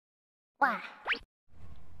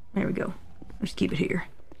There we go. Let's keep it here.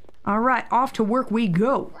 All right, off to work we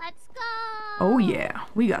go. Let's go. Oh yeah,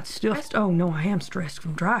 we got stuffed. Oh no, I am stressed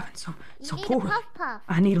from driving so poorly. Puff puff.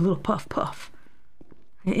 I need a little puff puff.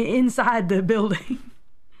 Inside the building.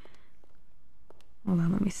 Hold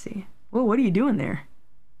on, let me see. Whoa, what are you doing there?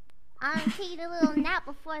 I'm taking a little nap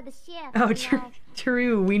before the shift. Oh,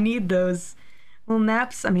 true. We need those little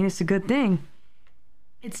naps. I mean, it's a good thing.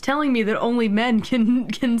 It's telling me that only men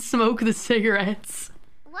can smoke the cigarettes.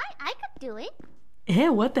 What? I could do it. Yeah,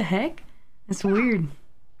 what the heck? That's weird.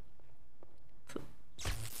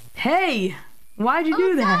 Hey, why'd you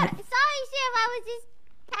do that? Sorry, Chef. I was just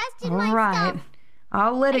testing my All right. stuff.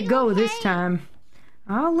 I'll let it go this time.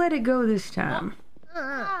 I'll let it go this time.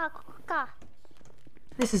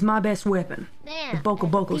 This is my best weapon. The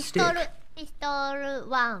𝗵𝗶𝗶𝗀𝗀 stick.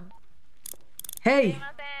 Hey,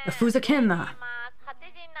 𝗧𝗶𝗶𝗀𝗶𝗀𝗀.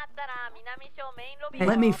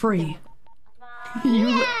 Let me free.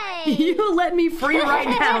 You let me free right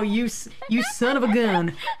now, you son of a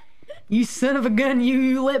gun. You son of a gun,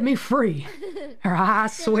 you let me free. Or I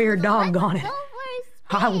swear doggone it.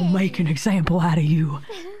 I will make an example out of you.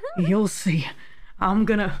 You'll see. I'm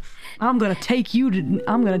gonna take you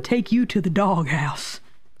to the doghouse.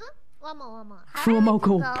 One more. 𝗵𝗺𝗀𝗀𝗀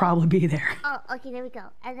will probably be there. Oh, okay, there we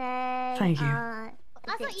go. And then... Thank you. There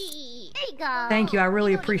you go. Thank you, I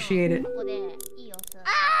really appreciate it.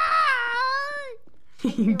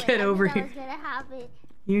 You get over here.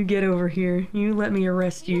 You get over here. You let me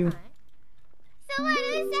arrest you.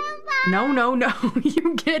 No.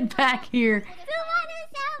 You get back here.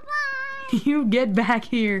 You get back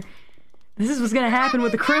here. This is what's gonna happen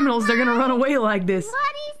with the criminals. They're gonna run away like this.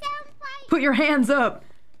 Put your hands up.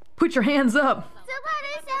 Put your hands up.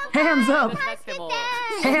 Hands up.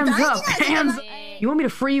 Hands up. Hands up. You want me to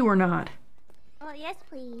free you or not? Oh, yes,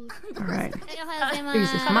 please. Alright.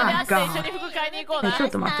 Jesus, my God. Hey,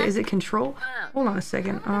 𝗧𝗶𝗧𝗀𝗧. Is it control? Hold on a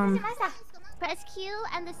second. Press Q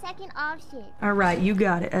and the second option. Alright, you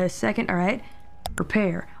got it. A second, alright.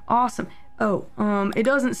 Repair. Awesome. Oh, it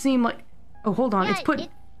doesn't seem like... Oh, hold on. It's put...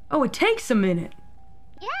 Oh, it takes a minute.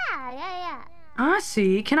 Yeah. I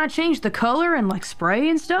see. Can I change the color and like spray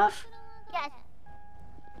and stuff? Yes.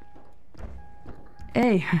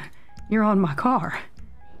 Hey, you're on my car.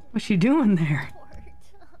 What's she doing there?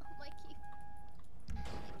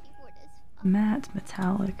 Matte,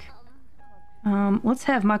 metallic. Let's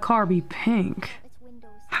have my car be pink.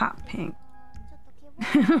 Hot pink.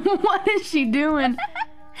 What is she doing?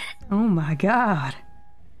 Oh my God.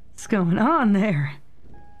 What's going on there?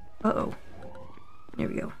 Uh-oh. Here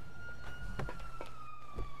we go.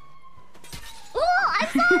 Oh, I'm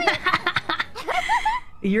sorry.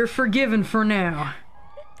 You're forgiven for now.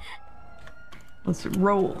 Let's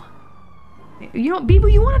roll. You know,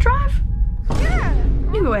 𝗵𝗶𝗀, you want to drive? Sure.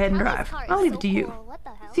 You go ahead and drive. I'll leave it to you.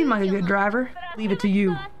 Seem like a good driver. Leave it to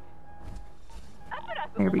you.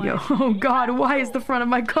 There we go. Oh God, why is the front of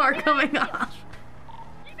my car coming off?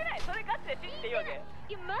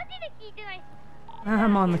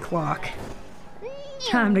 I'm on the clock.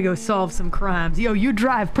 Time to go solve some crimes. Yo, you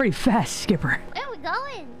drive pretty fast, Skipper. Where are we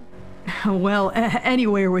going? Well,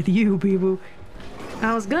 anywhere with you, 𝗵𝗶𝗀.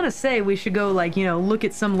 I was gonna say we should go, like, you know, look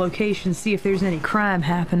at some locations, see if there's any crime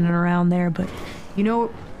happening around there, but, you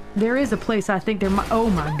know, there is a place I think there might... Oh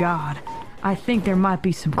my God. I think there might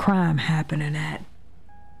be some crime happening at.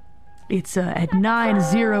 It's, at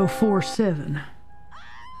 9047.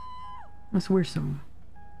 Let's wear some...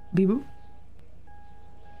 𝗵𝗶𝗀?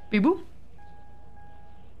 𝗵𝗶𝗀?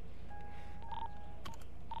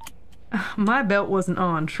 My belt wasn't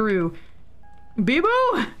on, true.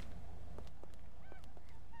 𝗵𝗶𝗀?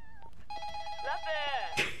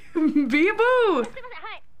 𝗵𝗶𝗀!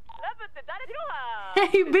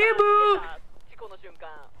 Hey, 𝗵𝗶𝗀!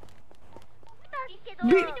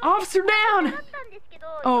 Officer down!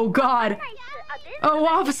 Oh God! Oh,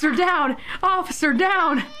 officer down! Officer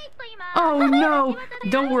down! Oh no!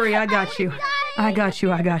 Don't worry, I got you. I got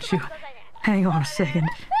you. Hang on a second.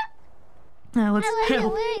 Now let's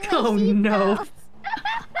help. Oh no!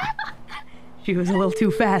 She was a little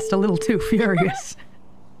too fast, a little too furious.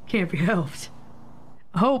 Can't be helped.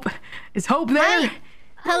 Hope. Is Hope there? Hi.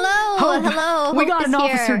 Hello. Hope. Hello. We got an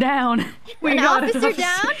officer down. We got an officer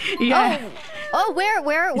down? Yeah. Oh,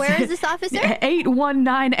 where is this officer?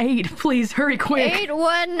 8198. Please hurry quick.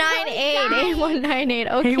 8198. 8198.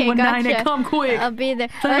 Okay, 8198. gotcha. Come quick. I'll be there.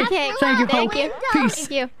 Thank Okay. you, Hope. Thank you. Peace.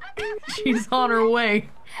 Thank you. She's on her way.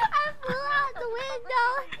 I flew out the window.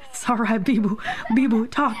 All right, 𝗵𝗶. 𝗵𝗶,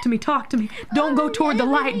 talk to me. Don't go toward the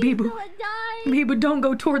light, 𝗵𝗶. 𝗵𝗶, don't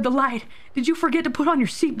go toward the light. Did you forget to put on your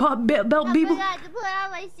seatbelt, I 𝗵𝗶? forgot to put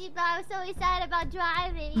on my seatbelt. I was so excited about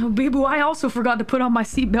driving. Oh, 𝗵𝗶, I also forgot to put on my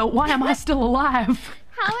seatbelt. Why am I still alive?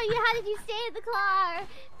 How did you stay in the car?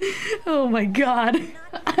 Oh my god.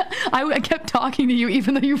 I kept talking to you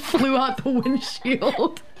even though you flew out the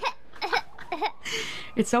windshield.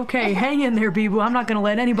 It's okay. Hang in there, 𝗵𝗶. I'm not gonna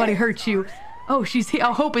let anybody hurt you. Oh, she's here.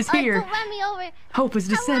 Oh, Hope is here. Don't run me over. Hope has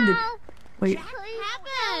descended. Hello? Wait. What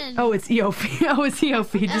happened? Oh, it's 𝗬𝗹𝗶. Oh, it's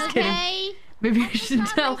𝗬𝗹𝗶. Just kidding. Maybe I should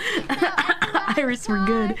tell Iris we're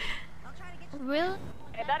good. Really?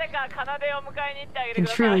 I can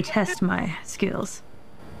truly test my skills.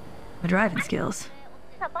 My driving skills.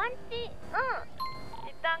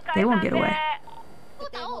 They won't get away.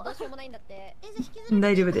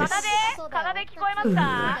 大丈夫です.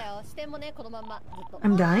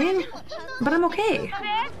 I'm dying? But I'm okay.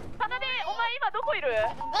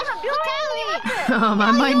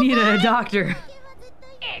 I might need a doctor.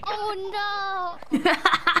 Oh no!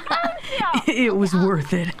 It was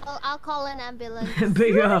worth it. I'll call an ambulance.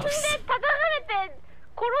 Big ups.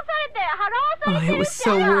 Oh, it was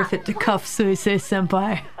so worth it to cuff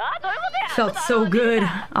𝗖𝗹𝗹𝗶𝗀𝗃. Felt so good.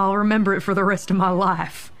 I'll remember it for the rest of my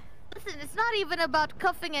life. Listen, it's not even about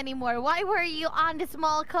cuffing anymore. Why were you on the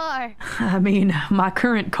small car? I mean, my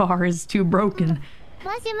current car is too broken.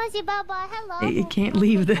 Moshi Baba, hello. It can't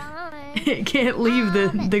leave the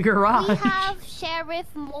garage. We have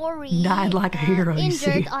Sheriff Mori Died like a hero, you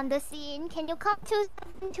see. injured on the scene. Can you come to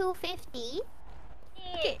 250?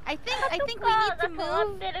 Okay, I think we need to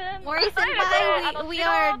move. Mori-senpai, we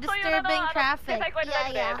are disturbing traffic.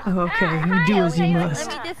 Yeah. Okay, you do as you must.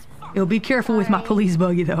 Let me just... You'll be careful with my police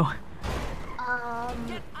buggy, though.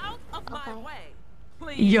 Okay.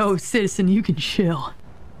 Yo, citizen, you can chill.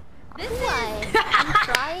 This I'm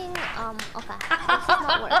trying, okay. This is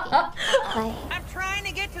not working. Okay. I'm trying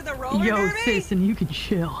to get to the roller Yo, derby. citizen, you can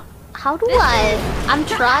chill. How do I'm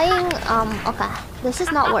trying, okay. This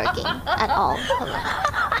is not working at all.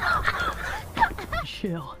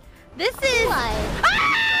 Chill. This is... Okay.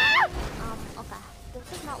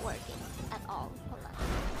 This is not working at all.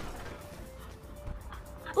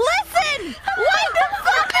 Listen! Why the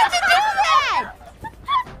fuck did you do that?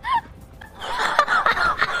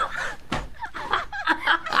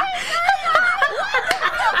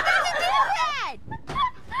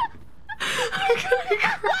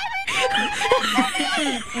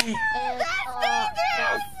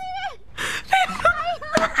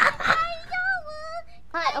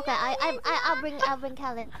 I'll bring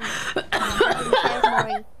Calvin. If I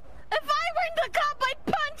weren't the cop, I'd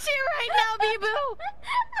punch you right now, 𝗵𝗶.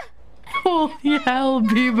 Holy hell,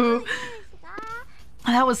 𝗵𝗶.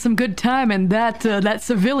 That was some good time, and that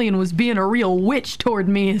civilian was being a real witch toward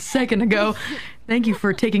me a second ago. Thank you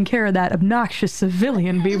for taking care of that obnoxious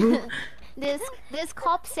civilian, 𝗵𝗶. This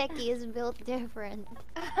Koseki is built different.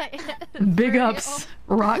 Big ups,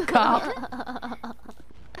 rock cop.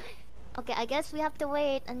 Okay, I guess we have to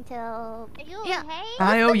wait until... Yeah.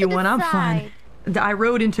 I owe you one, I'm fine. I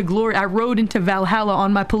rode into glory. I rode into Valhalla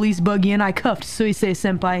on my police buggy, and I cuffed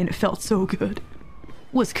𝗖𝗹𝗹𝗶𝗀, and it felt so good.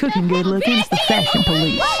 Was cooking good looking? It's the fashion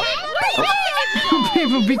police.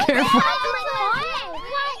 𝗵𝗶, be careful.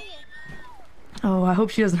 Oh, I hope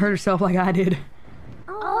she doesn't hurt herself like I did.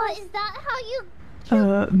 Oh, is that how you...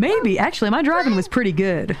 Maybe. Actually, my driving was pretty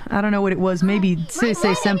good. I don't know what it was. Maybe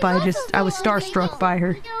𝗖𝗹𝗹𝗶𝗀 I was starstruck by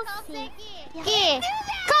her.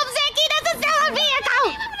 Koseki doesn't sell a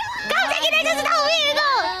vehicle! Koseki doesn't sell a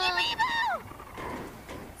vehicle!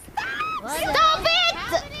 Stop it!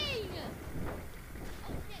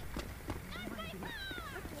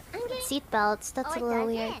 Seatbelts, that's a little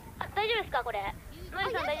weird.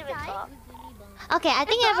 Okay, I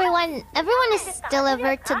think everyone is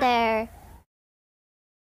delivered to their...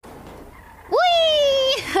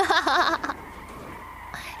 Whee!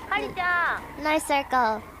 Nice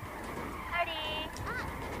circle.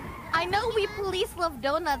 I know we police love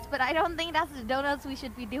donuts, but I don't think that's the donuts we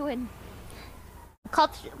should be doing.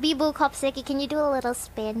 𝗵𝗶, Koseki, can you do a little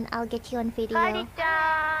spin? I'll get you on video.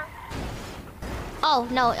 Oh,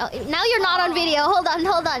 no. Now you're not on video. Hold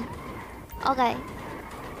on. Okay.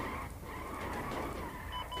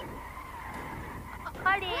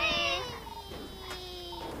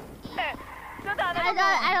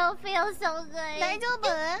 I don't feel so good. 大丈夫?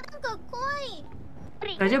 なんか怖い.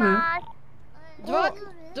 大丈夫?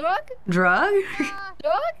 Drug?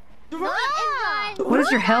 What does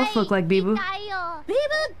your health look like, 𝗵𝗶?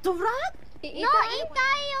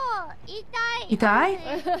 Itai?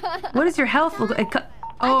 What does your health look like?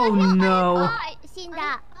 Oh no.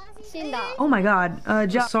 Oh my god.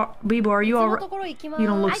 Bibo, are you alright? You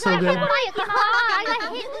don't look so good.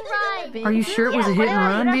 Are you sure it was a hit and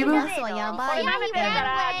run, Bibo?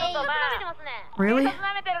 Really?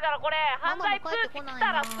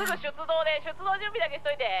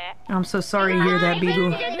 I'm so sorry to hear that,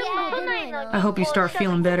 Bibo. I hope you start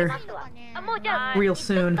feeling better real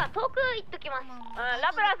soon.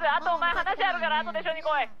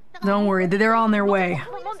 Don't worry, they're on their way.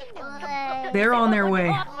 They're on their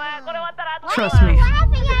way. Trust me.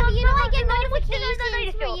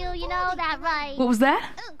 What was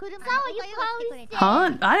that?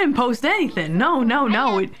 Huh? I didn't post anything. No.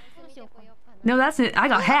 No, that's it. I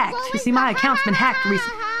got hacked. You see, my account's been hacked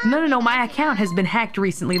recently. No. My account has been hacked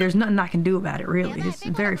recently. There's nothing I can do about it, really. It's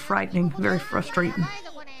very frightening, very frustrating.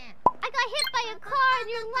 I got hit by a car and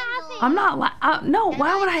you're laughing. I'm not no,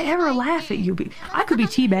 why would I ever laugh at you? I could be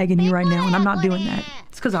teabagging you right now, and I'm not doing that.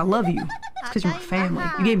 It's because I love you. It's because you're my family.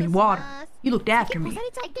 You gave me water. You looked after me.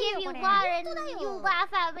 I gave you water and you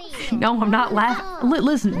laugh at me. No, I'm not laughing.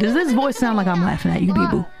 Listen, does this voice sound like I'm laughing at you,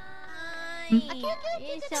 Bibo?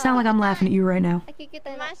 Sound like I'm laughing at you right now?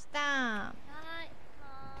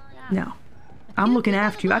 No. I'm looking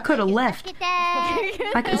after you. I could have left.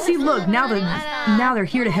 I could see. Look, now they're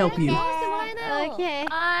here to help you. Okay.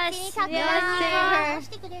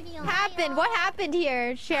 What happened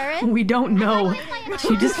here, Sharon? We don't know.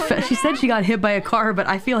 She said she got hit by a car, but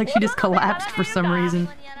I feel like she just collapsed for some reason.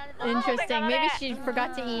 Interesting. Maybe she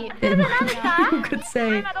forgot to eat. Who could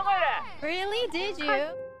say? Really? Did you?